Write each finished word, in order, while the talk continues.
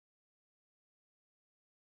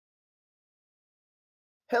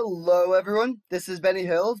Hello everyone, this is Benny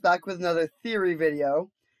Hills back with another theory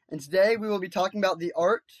video, and today we will be talking about the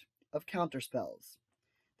art of counterspells.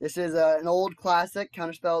 This is an old classic.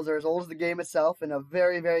 Counterspells are as old as the game itself and a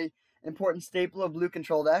very important staple of blue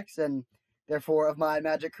control decks and therefore of my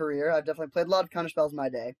Magic career. I've definitely played a lot of counterspells in my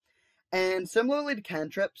day. And similarly to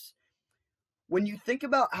cantrips, when you think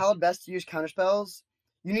about how best to use counterspells,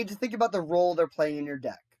 you need to think about the role they're playing in your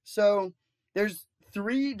deck. So there's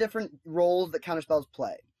three different roles that counterspells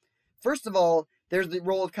play. First of all, there's the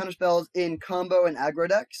role of counterspells in combo and aggro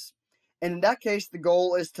decks. And in that case, the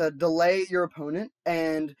goal is to delay your opponent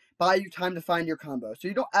and buy you time to find your combo. So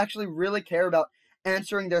you don't actually really care about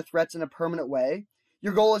answering their threats in a permanent way.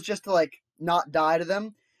 Your goal is just to not die to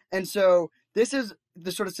them. And so this is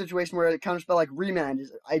the sort of situation where a counterspell like Remand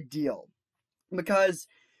is ideal, because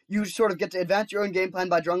you sort of get to advance your own game plan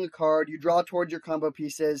by drawing a card. You draw towards your combo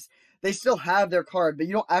pieces. They still have their card, but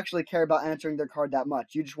you don't actually care about answering their card that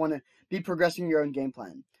much. You just want to be progressing your own game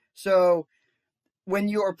plan. So when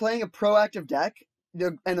you are playing a proactive deck,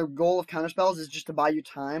 and the goal of counterspells is just to buy you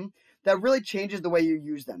time, that really changes the way you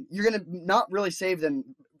use them. You're going to not really save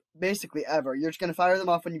them basically ever. You're just going to fire them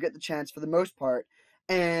off when you get the chance for the most part,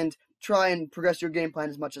 and try and progress your game plan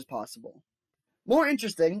as much as possible. More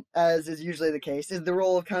interesting, as is usually the case, is the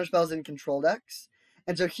role of counterspells in control decks.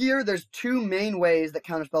 And so here, there's two main ways that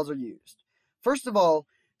counterspells are used. First of all,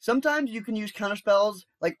 sometimes you can use counterspells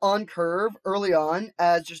on curve early on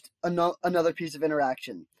as just another piece of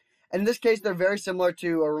interaction. And in this case, they're very similar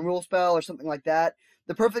to a removal spell or something like that.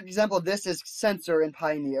 The perfect example of this is Censor in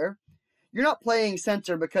Pioneer. You're not playing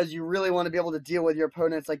Censor because you really want to be able to deal with your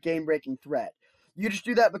opponent's game-breaking threat. You just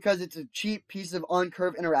do that because it's a cheap piece of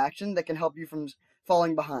on-curve interaction that can help you from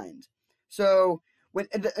falling behind. So,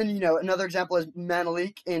 another example is Mana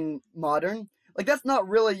Leak in Modern. That's not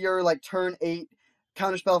really your, turn 8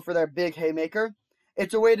 counterspell for their big haymaker.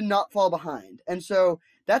 It's a way to not fall behind. And so,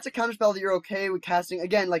 that's a counterspell that you're okay with casting.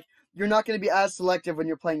 Again, you're not going to be as selective when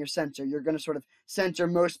you're playing your Censor. You're going to sort of censor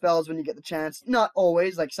most spells when you get the chance. Not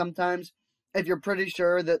always. Sometimes, if you're pretty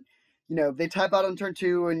sure that they type out on turn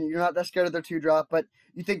 2 and you're not that scared of their 2-drop, but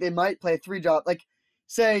you think they might play a 3-drop.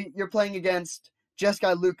 Say you're playing against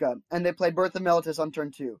Jeskai Luca and they play Birth of Meletis on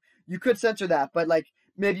turn 2. You could censor that, but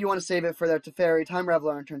maybe you want to save it for their Teferi Time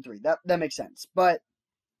Raveler on turn 3. That makes sense. But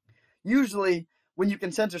usually when you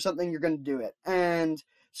can censor something, you're going to do it. And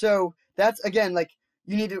so that's, again,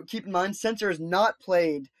 you need to keep in mind, Censor is not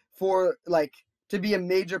played for, to be a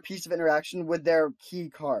major piece of interaction with their key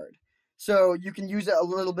card. So you can use it a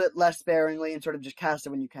little bit less sparingly and sort of just cast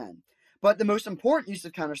it when you can. But the most important use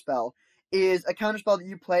of counterspell is a counterspell that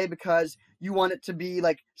you play because you want it to be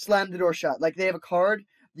slam the door shut. They have a card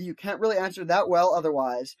that you can't really answer that well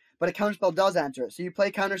otherwise, but a counterspell does answer it. So you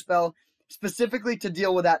play counterspell specifically to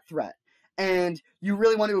deal with that threat. And you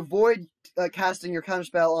really want to avoid casting your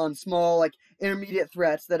counterspell on small, intermediate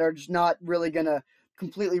threats that are just not really going to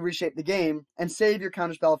completely reshape the game, and save your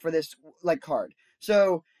counterspell for this card.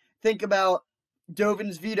 So think about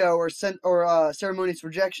Dovin's Veto or Ceremonious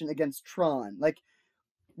Rejection against Tron.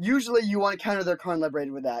 Usually you want to counter their Karn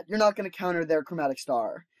Liberated with that. You're not going to counter their Chromatic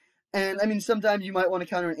Star. And sometimes you might want to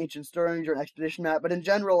counter an Ancient Stirrings or an Expedition Map, but in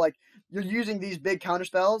general, you're using these big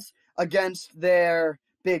counterspells against their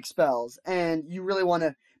big spells, and you really want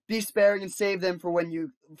to be sparing and save them for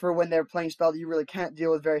when they're playing a spell that you really can't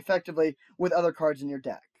deal with very effectively with other cards in your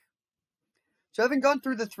deck. So having gone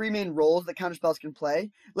through the three main roles that counterspells can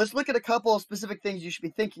play, let's look at a couple of specific things you should be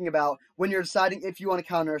thinking about when you're deciding if you want to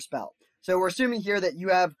counter a spell. So we're assuming here that you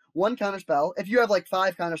have one counterspell. If you have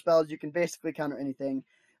 5 counterspells, you can basically counter anything.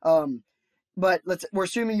 But we're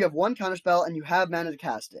assuming you have one counterspell and you have mana to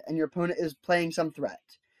cast it, and your opponent is playing some threat.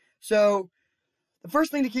 So the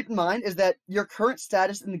first thing to keep in mind is that your current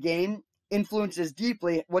status in the game influences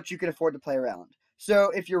deeply what you can afford to play around.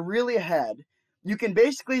 So if you're really ahead, you can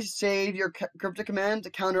basically save your Cryptic Command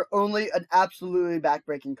to counter only an absolutely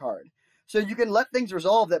backbreaking card. So you can let things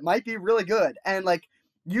resolve that might be really good and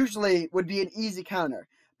usually would be an easy counter,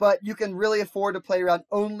 but you can really afford to play around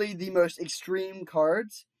only the most extreme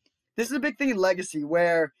cards. This is a big thing in Legacy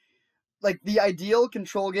where the ideal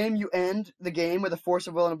control game, you end the game with a Force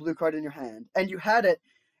of Will and a blue card in your hand, and you had it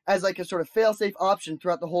as a sort of fail-safe option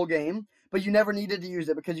throughout the whole game, but you never needed to use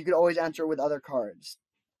it because you could always answer it with other cards.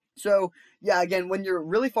 So, yeah, again, when you're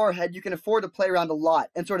really far ahead, you can afford to play around a lot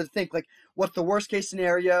and sort of think, what's the worst-case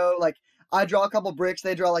scenario? I draw a couple bricks,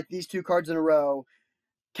 they draw, these 2 cards in a row.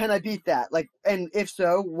 Can I beat that? And if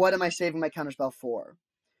so, what am I saving my counterspell for?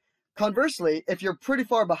 Conversely, if you're pretty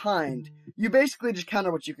far behind, you basically just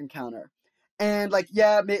counter what you can counter. And,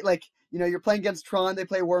 you're playing against Tron, they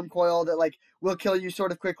play Worm Coil that, will kill you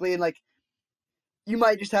sort of quickly, and, you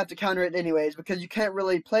might just have to counter it anyways, because you can't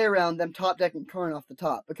really play around them top decking Karn off the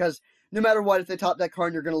top, because no matter what, if they top deck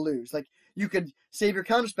Karn, you're going to lose. Like, you could save your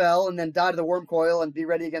counterspell and then die to the Worm Coil and be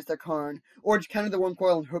ready against their Karn, or just counter the Worm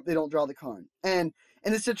Coil and hope they don't draw the Karn. And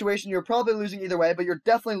in this situation, you're probably losing either way, but you're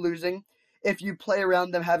definitely losing if you play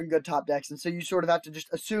around them having good top decks, and so you sort of have to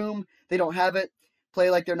just assume they don't have it, play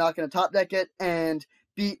like they're not going to top deck it, and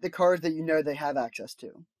beat the cards that you know they have access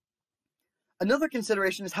to. Another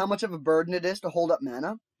consideration is how much of a burden it is to hold up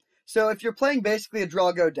mana. So if you're playing basically a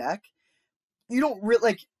draw-go deck, you don't really,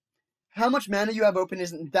 like, how much mana you have open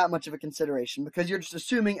isn't that much of a consideration, because you're just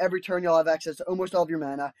assuming every turn you'll have access to almost all of your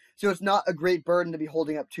mana, so it's not a great burden to be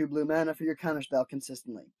holding up 2 blue mana for your counterspell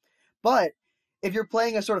consistently. But if you're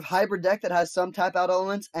playing a sort of hybrid deck that has some tap-out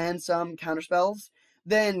elements and some counterspells,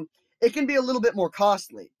 then it can be a little bit more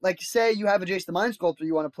costly. Like, say you have a Jace the Mind Sculptor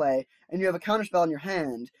you want to play, and you have a counterspell in your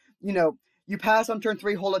hand, you pass on turn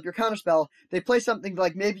 3, hold up your counterspell, they play something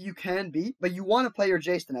like maybe you can beat, but you want to play your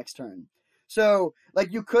Jace the next turn. So,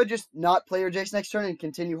 like, you could just not play your Jace next turn and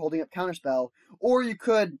continue holding up counterspell, or you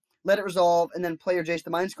could let it resolve and then play your Jace the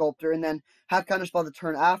Mind Sculptor and then have counterspell the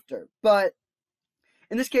turn after. But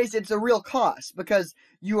in this case, it's a real cost, because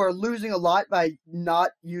you are losing a lot by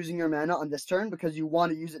not using your mana on this turn, because you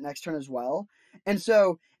want to use it next turn as well. And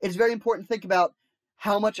so it's very important to think about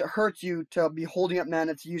how much it hurts you to be holding up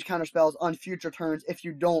mana to use counterspells on future turns if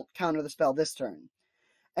you don't counter the spell this turn.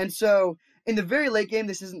 And so in the very late game,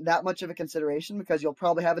 this isn't that much of a consideration, because you'll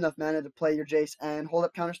probably have enough mana to play your Jace and hold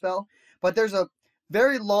up counterspell. But there's a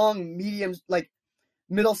very long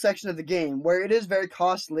middle section of the game where it is very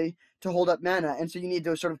costly to hold up mana, and so you need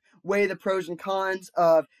to sort of weigh the pros and cons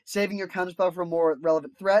of saving your counterspell for a more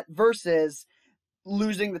relevant threat versus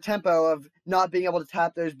losing the tempo of not being able to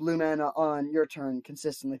tap those blue mana on your turn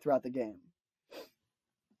consistently throughout the game.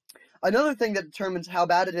 Another thing that determines how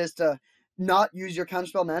bad it is to not use your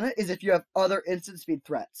counterspell mana is if you have other instant speed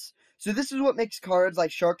threats. So this is what makes cards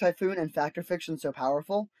like Shark Typhoon and Factor Fiction so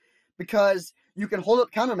powerful, because you can hold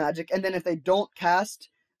up counter magic, and then if they don't cast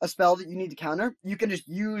a spell that you need to counter, you can just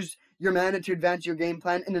use your mana to advance your game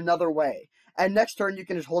plan in another way. And next turn, you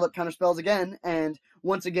can just hold up counter spells again, and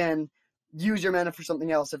once again, use your mana for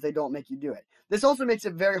something else if they don't make you do it. This also makes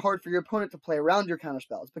it very hard for your opponent to play around your counter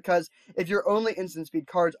spells, because if your only instant speed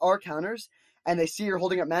cards are counters, and they see you're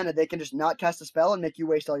holding up mana, they can just not cast a spell and make you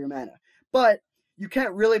waste all your mana. But you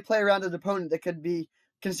can't really play around an opponent that could be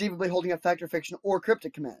conceivably holding up Factor Fiction or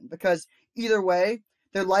Cryptic Command, because either way,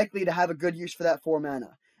 they're likely to have a good use for that 4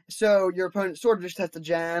 mana. So your opponent sort of just has to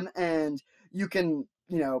jam, and you can,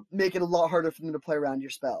 make it a lot harder for them to play around your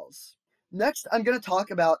spells. Next, I'm going to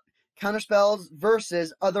talk about counterspells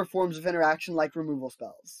versus other forms of interaction like removal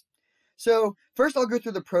spells. So first, I'll go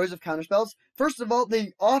through the pros of counterspells. First of all,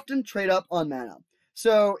 they often trade up on mana.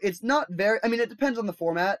 So it's not very, it depends on the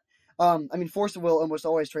format. Force of Will almost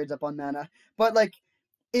always trades up on mana, but like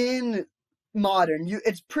in Modern,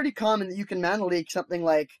 it's pretty common that you can mana leak something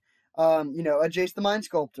like, a Jace the Mind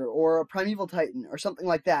Sculptor or a Primeval Titan or something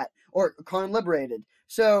like that, or Karn Liberated.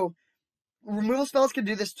 So removal spells can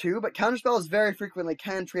do this too, but counterspells very frequently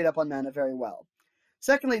can trade up on mana very well.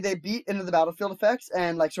 Secondly, they beat into the battlefield effects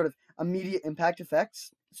and sort of immediate impact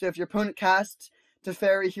effects. So if your opponent casts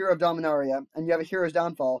Teferi, Hero of Dominaria, and you have a Hero's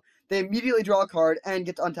Downfall, they immediately draw a card and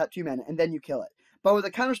get to untap 2 mana, and then you kill it. But with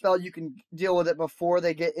a counterspell, you can deal with it before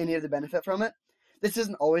they get any of the benefit from it. This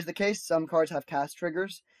isn't always the case. Some cards have cast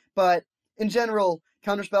triggers, but in general,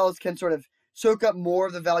 counterspells can sort of soak up more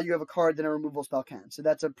of the value of a card than a removal spell can, so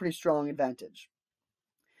that's a pretty strong advantage.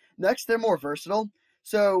 Next, they're more versatile.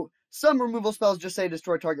 So some removal spells just say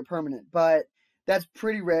destroy target permanent, but that's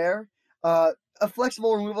pretty rare. A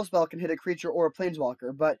flexible removal spell can hit a creature or a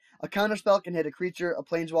planeswalker, but a counterspell can hit a creature, a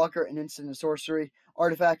planeswalker, an instant, a sorcery,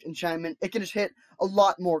 artifact, enchantment. It can just hit a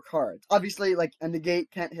lot more cards. Obviously, like a negate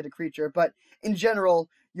can't hit a creature, but in general,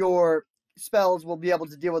 your spells will be able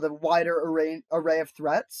to deal with a wider array of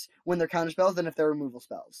threats when they're counterspells than if they're removal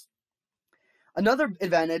spells. Another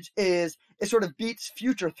advantage is it sort of beats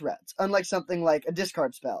future threats, unlike something like a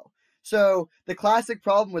discard spell. So the classic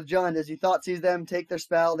problem with Jund is you Thoughtseize them, take their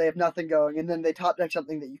spell, they have nothing going, and then they top deck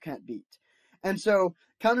something that you can't beat. And so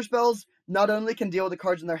counterspells not only can deal with the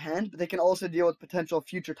cards in their hand, but they can also deal with potential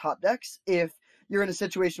future top decks if you're in a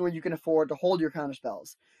situation where you can afford to hold your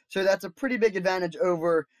counterspells. So that's a pretty big advantage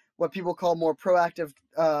over what people call more proactive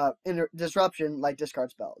disruption like discard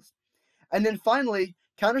spells. And then finally,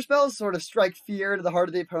 counterspells sort of strike fear to the heart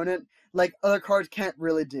of the opponent like other cards can't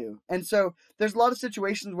really do. And so there's a lot of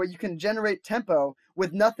situations where you can generate tempo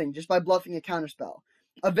with nothing just by bluffing a counterspell.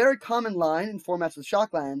 A very common line in formats with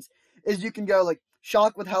shocklands is you can go like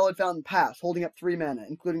shock with Hallowed Fountain pass, holding up 3 mana,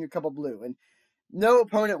 including a couple blue. And no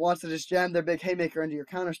opponent wants to just jam their big haymaker into your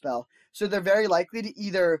counterspell. So they're very likely to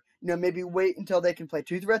either, maybe wait until they can play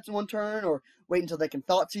 2 threats in one turn, or wait until they can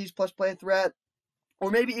Thoughtseize plus play a threat,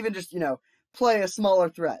 or maybe even just, play a smaller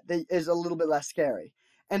threat that is a little bit less scary.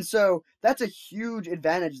 And so that's a huge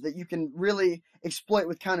advantage that you can really exploit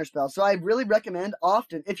with Counterspell. So I really recommend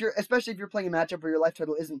often, especially if you're playing a matchup where your life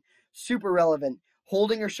total isn't super relevant,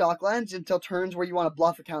 holding your shock lines until turns where you want to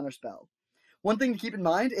bluff a Counterspell. One thing to keep in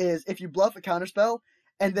mind is if you bluff a Counterspell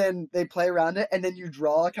and then they play around it and then you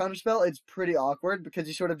draw a Counterspell, it's pretty awkward because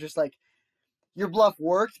you sort of just your bluff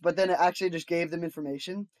worked, but then it actually just gave them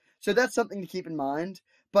information. So that's something to keep in mind.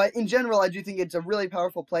 But in general, I do think it's a really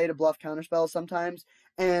powerful play to bluff Counterspells sometimes.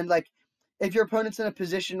 And if your opponent's in a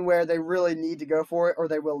position where they really need to go for it or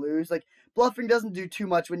they will lose, bluffing doesn't do too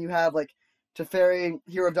much when you have Teferi,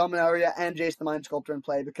 Hero of Dominaria, and Jace the Mind Sculptor in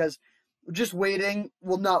play, because just waiting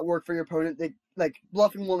will not work for your opponent.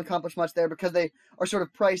 Bluffing won't accomplish much there because they are sort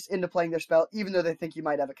of priced into playing their spell, even though they think you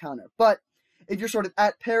might have a counter. But if you're sort of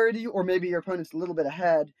at parity, or maybe your opponent's a little bit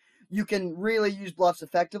ahead, you can really use bluffs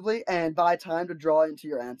effectively and buy time to draw into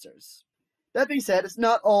your answers. That being said, it's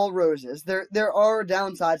not all roses. There are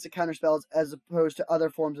downsides to counterspells as opposed to other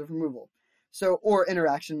forms of removal, or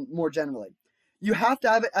interaction more generally. You have to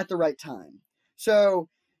have it at the right time. So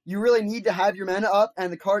you really need to have your mana up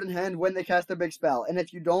and the card in hand when they cast their big spell. And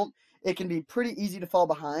if you don't, it can be pretty easy to fall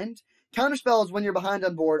behind. Counterspells, when you're behind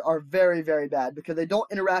on board, are very, very bad because they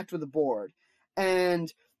don't interact with the board.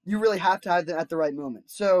 And you really have to have them at the right moment.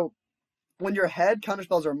 So when you're ahead,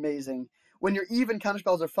 counterspells are amazing. When you're even,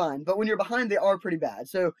 counterspells are fine. But when you're behind, they are pretty bad.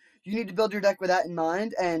 So you need to build your deck with that in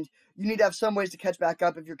mind, and you need to have some ways to catch back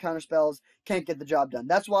up if your counterspells can't get the job done.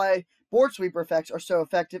 That's why board sweeper effects are so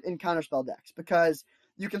effective in counterspell decks, because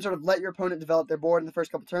you can sort of let your opponent develop their board in the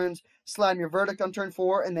first couple turns, slam your verdict on turn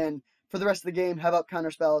 4, and then for the rest of the game, have up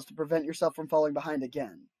counterspells to prevent yourself from falling behind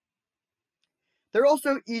again. They're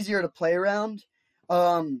also easier to play around.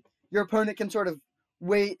 Your opponent can sort of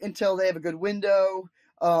wait until they have a good window,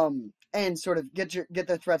 and sort of get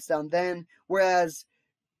their threats down then. Whereas,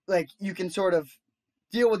 you can sort of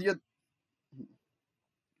deal with your...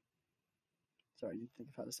 Sorry, I didn't think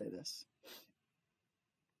of how to say this.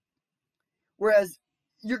 Whereas,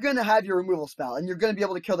 you're going to have your removal spell, and you're going to be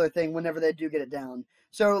able to kill their thing whenever they do get it down.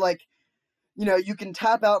 So, you can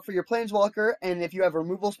tap out for your Planeswalker, and if you have a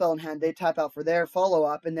removal spell in hand, they tap out for their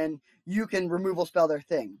follow-up, and then you can removal spell their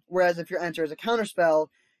thing. Whereas if your answer is a counterspell,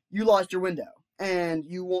 you lost your window, and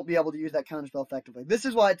you won't be able to use that counterspell effectively. This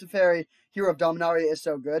is why Teferi, Hero of Dominaria, is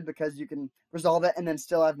so good, because you can resolve it and then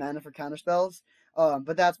still have mana for counterspells.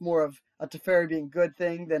 But that's more of a Teferi being good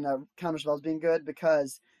thing than a counterspells being good,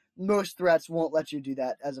 because most threats won't let you do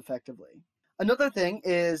that as effectively. Another thing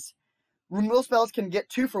is removal spells can get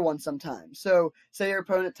 2-for-1 sometimes. So, say your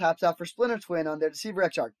opponent taps out for Splinter Twin on their Deceiver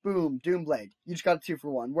Exarch. Boom, Doomblade. You just got a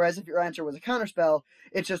 2-for-1. Whereas if your answer was a counterspell,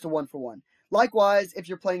 it's just a 1-for-1. Likewise, if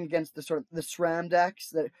you're playing against the SRAM decks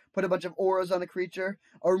that put a bunch of auras on a creature,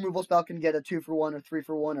 a removal spell can get a 2-for-1 or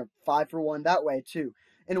 3-for-1 or 5-for-1 that way too,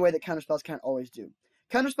 in a way that counterspells can't always do.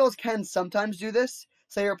 Counterspells can sometimes do this.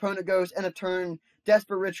 Say your opponent goes in a turn,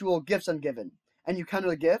 Desperate Ritual, Gifts Ungiven, and you counter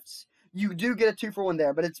the gifts. You do get a 2-for-1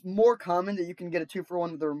 there, but it's more common that you can get a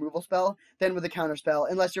 2-for-1 with a removal spell than with a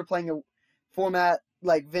counterspell, unless you're playing a format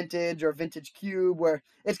like Vintage or Vintage Cube, where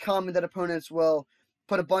it's common that opponents will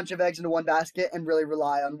put a bunch of eggs into one basket and really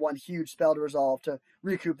rely on one huge spell to resolve to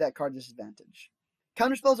recoup that card disadvantage.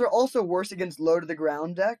 Counterspells are also worse against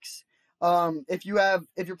low-to-the-ground decks. If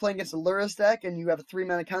you're playing against a Lurrus deck and you have a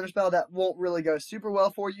 3-mana counterspell, that won't really go super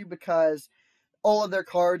well for you, because all of their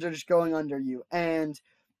cards are just going under you, and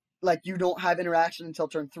you don't have interaction until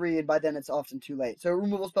turn 3, and by then it's often too late. So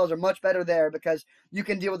removal spells are much better there because you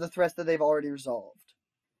can deal with the threats that they've already resolved.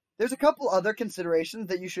 There's a couple other considerations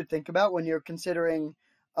that you should think about when you're considering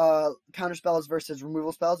counterspells versus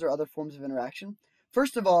removal spells or other forms of interaction.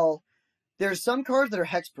 First of all, there's some cards that are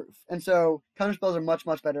hexproof, and so counterspells are much,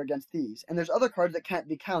 much better against these. And there's other cards that can't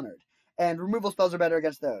be countered, and removal spells are better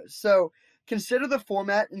against those. So consider the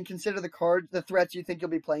format and consider the threats you think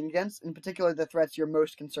you'll be playing against, in particular the threats you're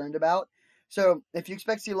most concerned about. So if you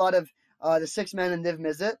expect to see a lot of the 6-mana Niv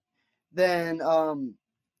Mizzet, then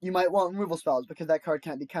you might want removal spells because that card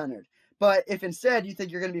can't be countered. But if instead you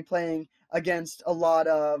think you're going to be playing against a lot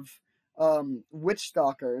of Witch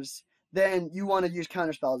Stalkers, then you want to use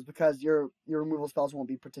counterspells because your removal spells won't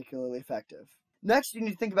be particularly effective. Next, you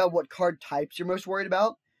need to think about what card types you're most worried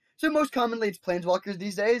about. So most commonly it's Planeswalkers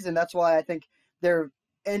these days, and that's why I think an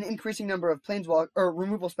increasing number of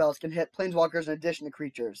removal spells can hit Planeswalkers in addition to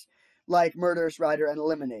creatures, like Murderous Rider and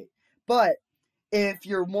Eliminate. But if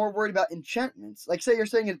you're more worried about enchantments, say you're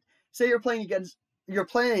saying say you're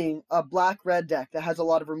playing a black-red deck that has a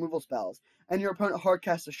lot of removal spells, and your opponent hard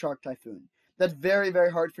casts a Shark Typhoon. That's very,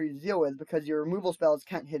 very hard for you to deal with because your removal spells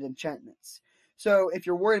can't hit enchantments. So if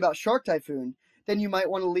you're worried about Shark Typhoon, then you might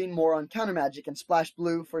want to lean more on counter magic and splash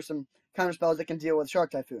blue for some counter spells that can deal with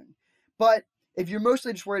Shark Typhoon. But if you're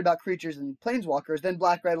mostly just worried about creatures and planeswalkers, then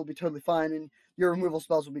black-red will be totally fine and your removal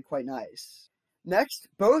spells will be quite nice. Next,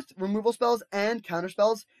 both removal spells and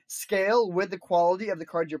counterspells scale with the quality of the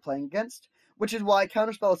card you're playing against, which is why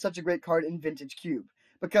Counterspell is such a great card in Vintage Cube,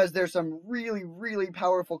 because there's some really, really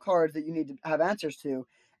powerful cards that you need to have answers to,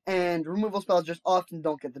 and removal spells just often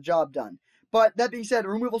don't get the job done. But that being said, a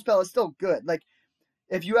removal spell is still good. Like,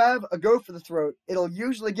 if you have a Go for the Throat, it'll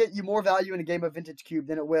usually get you more value in a game of Vintage Cube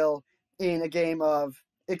than it will in a game of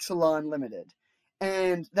Ixalan Limited.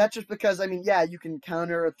 And that's just because, I mean, yeah, you can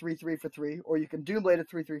counter a 3/3 for 3, or you can Doomblade a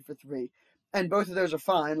 3/3 for 3, and both of those are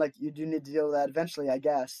fine. Like, you do need to deal with that eventually, I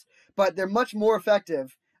guess. But they're much more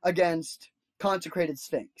effective against Consecrated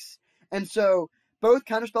Sphinx. And so, both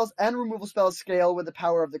counterspells and removal spells scale with the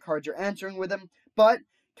power of the cards you're answering with them, but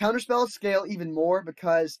counterspells scale even more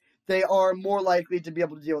because they are more likely to be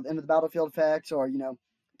able to deal with end-of-the-battlefield effects, or,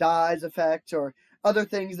 dies effects, or other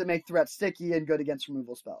things that make threats sticky and good against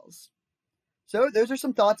removal spells. So those are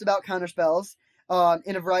some thoughts about counterspells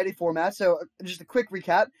in a variety of formats. So just a quick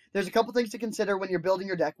recap. There's a couple things to consider when you're building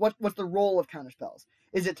your deck. What's the role of counterspells?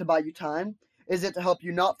 Is it to buy you time? Is it to help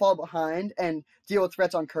you not fall behind and deal with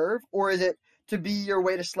threats on curve? Or is it to be your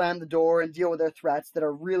way to slam the door and deal with their threats that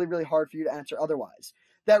are really, really hard for you to answer otherwise?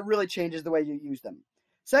 That really changes the way you use them.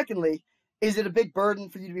 Secondly, is it a big burden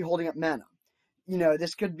for you to be holding up mana?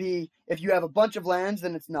 This could be, if you have a bunch of lands,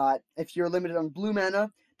 then it's not. If you're limited on blue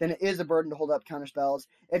mana, then it is a burden to hold up counterspells.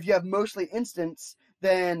 If you have mostly instants,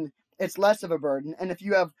 then it's less of a burden. And if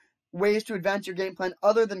you have ways to advance your game plan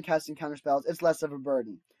other than casting counterspells, it's less of a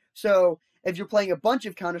burden. So if you're playing a bunch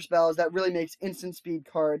of counterspells, that really makes instant speed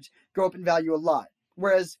cards go up in value a lot.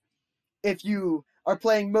 Whereas if you are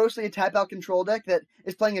playing mostly a tap out control deck that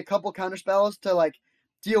is playing a couple counterspells to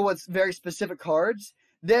deal with very specific cards,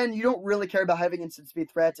 then you don't really care about having instant speed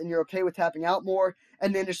threats, and you're okay with tapping out more,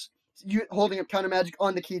 and then just you holding up counter magic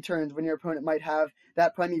on the key turns when your opponent might have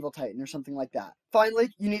that Primeval Titan or something like that.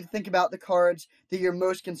 Finally, you need to think about the cards that you're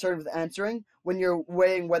most concerned with answering when you're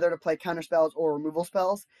weighing whether to play counterspells or removal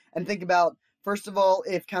spells, and think about, first of all,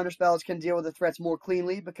 if counterspells can deal with the threats more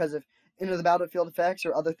cleanly because of end-of-the-battlefield effects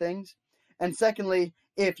or other things, and secondly,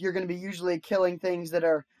 if you're going to be usually killing things that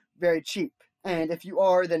are very cheap. And if you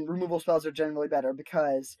are, then removal spells are generally better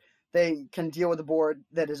because they can deal with a board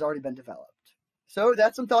that has already been developed. So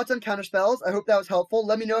that's some thoughts on counterspells. I hope that was helpful.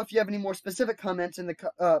 Let me know if you have any more specific comments in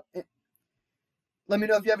the let me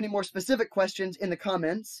know if you have any more specific questions in the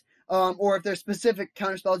comments, or if there's specific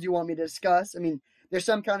counterspells you want me to discuss. I mean, there's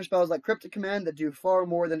some counterspells like Cryptic Command that do far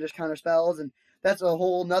more than just counterspells, and that's a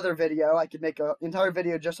whole nother video. I could make an entire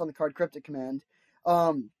video just on the card Cryptic Command.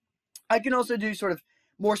 I can also do sort of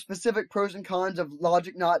more specific pros and cons of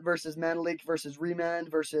Logic Knot versus Mana Leak versus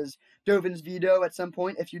Remand versus Dovin's Veto at some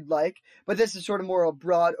point if you'd like. But this is sort of more a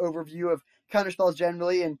broad overview of counterspells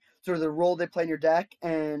generally and sort of the role they play in your deck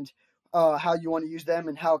and how you want to use them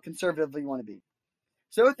and how conservatively you want to be.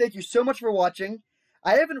 So thank you so much for watching.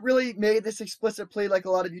 I haven't really made this explicit plea like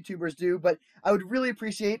a lot of YouTubers do, but I would really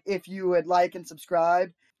appreciate if you would like and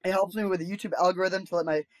subscribe. It helps me with the YouTube algorithm to let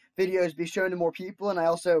my videos be shown to more people, and I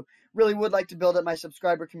also really would like to build up my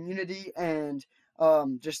subscriber community and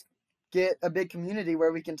just get a big community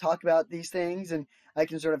where we can talk about these things, and I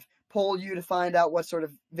can sort of poll you to find out what sort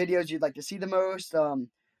of videos you'd like to see the most.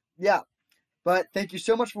 Yeah, but thank you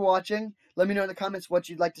so much for watching. Let me know in the comments what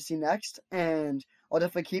you'd like to see next, and I'll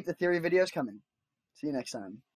definitely keep the theory videos coming. See you next time.